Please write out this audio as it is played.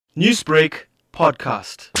Newsbreak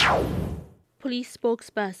Podcast. Police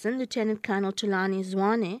spokesperson Lieutenant Colonel Tulani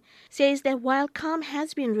Zwane says that while calm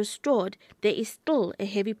has been restored, there is still a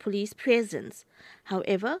heavy police presence.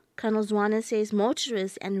 However, Colonel Zwane says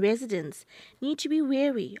motorists and residents need to be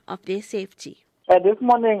wary of their safety. This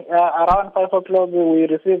morning, around 5 o'clock, we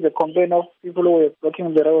received a complaint of people who were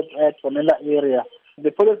blocking the road at Bonela area. The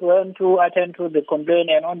police went to attend to the complaint,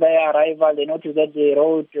 and on their arrival, they noticed that the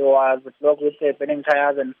road was blocked with burning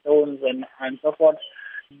tires and stones and so forth.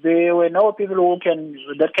 There were no people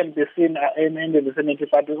that can be seen in the vicinity,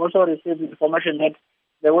 but we also received information that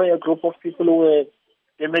there were a group of people who were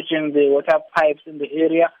damaging the water pipes in the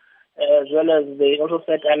area, as well as they also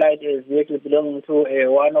set alight a vehicle belonging to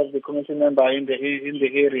one of the community members in the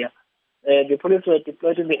area. The police were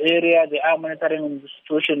deployed in the area. They are monitoring the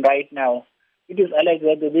situation right now. It is alleged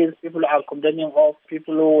that these people are complaining of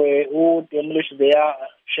people who demolished their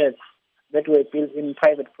sheds that were built in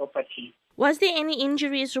private property. Was there any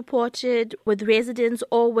injuries reported with residents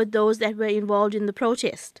or with those that were involved in the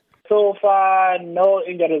protest? So far, no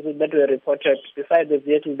injuries that were reported, besides the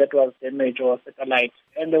vehicle that was damaged or set alight,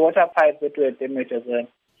 and the water pipes that were damaged as well.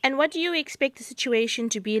 And what do you expect the situation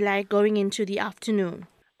to be like going into the afternoon?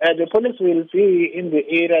 The police will be in the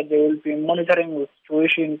area. They will be monitoring the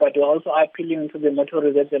situation, but they're also appealing to the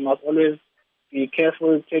motorists that they must always be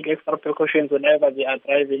careful, take extra precautions whenever they are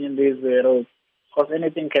driving in these roads, because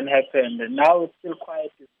anything can happen. Now it's still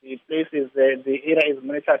quiet. The area is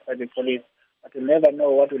monitored by the police, but you never know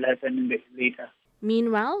what will happen later.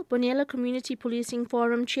 Meanwhile, Bonela Community Policing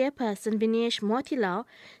Forum chairperson Vinesh Motilal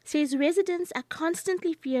says residents are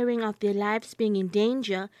constantly fearing of their lives being in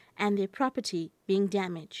danger and their property being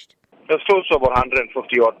damaged. There's close to about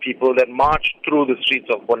 150-odd people that marched through the streets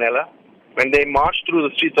of Bonela. When they marched through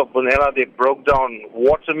the streets of Bonela, they broke down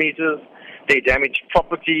water meters, they damaged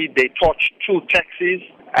property, they torched 2 taxis,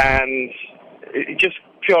 and it just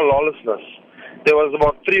pure lawlessness. There was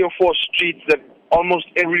about 3 or 4 streets that almost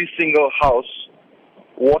every single house,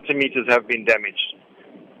 water meters have been damaged.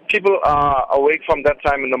 People are awake from that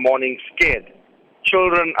time in the morning scared.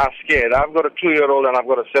 Children are scared. I've got a 2-year-old and I've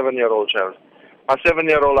got a 7-year-old child. My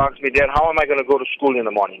 7-year-old asks me, Dad, how am I going to go to school in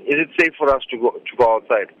the morning? Is it safe for us to go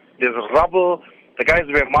outside? There's rubble. The guys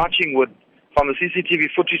we're marching with, from the CCTV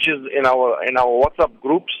footages in our WhatsApp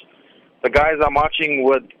groups, the guys are marching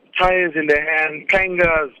with tires in their hand,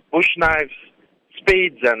 kangas, bush knives,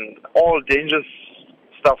 spades, and all dangerous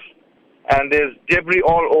stuff. And there's debris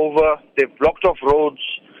all over. They've blocked off roads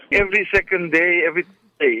every second day, every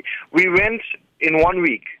day. We went in 1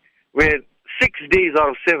 week where 6 days out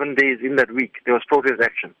of 7 days in that week there was protest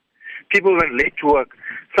action. People went late to work.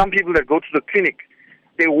 Some people that go to the clinic,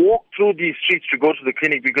 they walk through these streets to go to the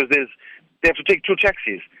clinic because they have to take 2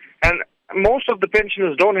 taxis. And most of the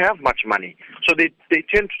pensioners don't have much money, so they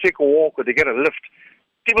tend to take a walk or they get a lift.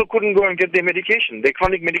 People couldn't go and get their medication, their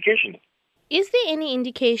chronic medication. Is there any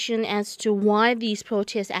indication as to why these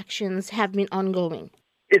protest actions have been ongoing?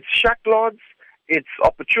 It's shacklords, it's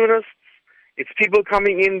opportunists, it's people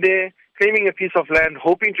coming in there, claiming a piece of land,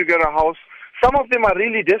 hoping to get a house. Some of them are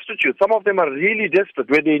really destitute. Some of them are really desperate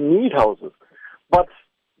where they need houses. But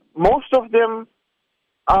most of them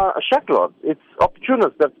are shacklords. It's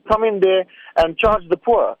opportunists that come in there and charge the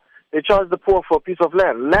poor. They charge the poor for a piece of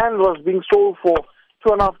land. Land was being sold for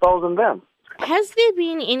 2,500 rand. Has there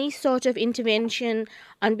been any sort of intervention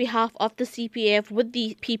on behalf of the CPF with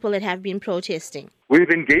the people that have been protesting? We've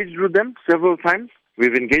engaged with them several times.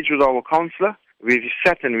 We've engaged with our councillor. We've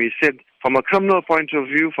sat and we said, from a criminal point of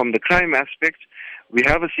view, from the crime aspect, we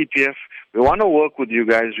have a CPF. We want to work with you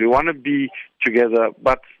guys. We want to be together,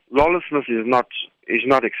 but lawlessness is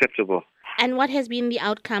not acceptable. And what has been the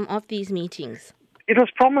outcome of these meetings? It was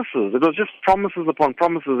promises. It was just promises upon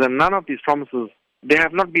promises, and none of these promises, they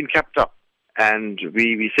have not been kept up. And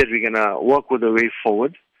we said we're going to work with a way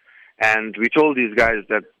forward. And we told these guys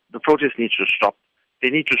that the protest needs to stop. They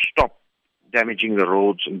need to stop damaging the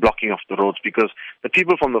roads and blocking off the roads, because the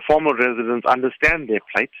people from the former residents understand their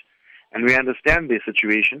plight and we understand their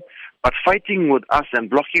situation. But fighting with us and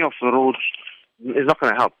blocking off the roads is not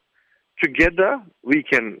going to help. Together, we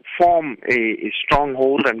can form a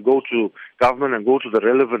stronghold and go to government and go to the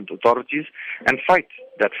relevant authorities and fight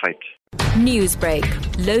that fight. Newsbreak,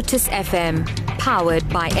 Lotus FM, powered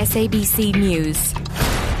by SABC News.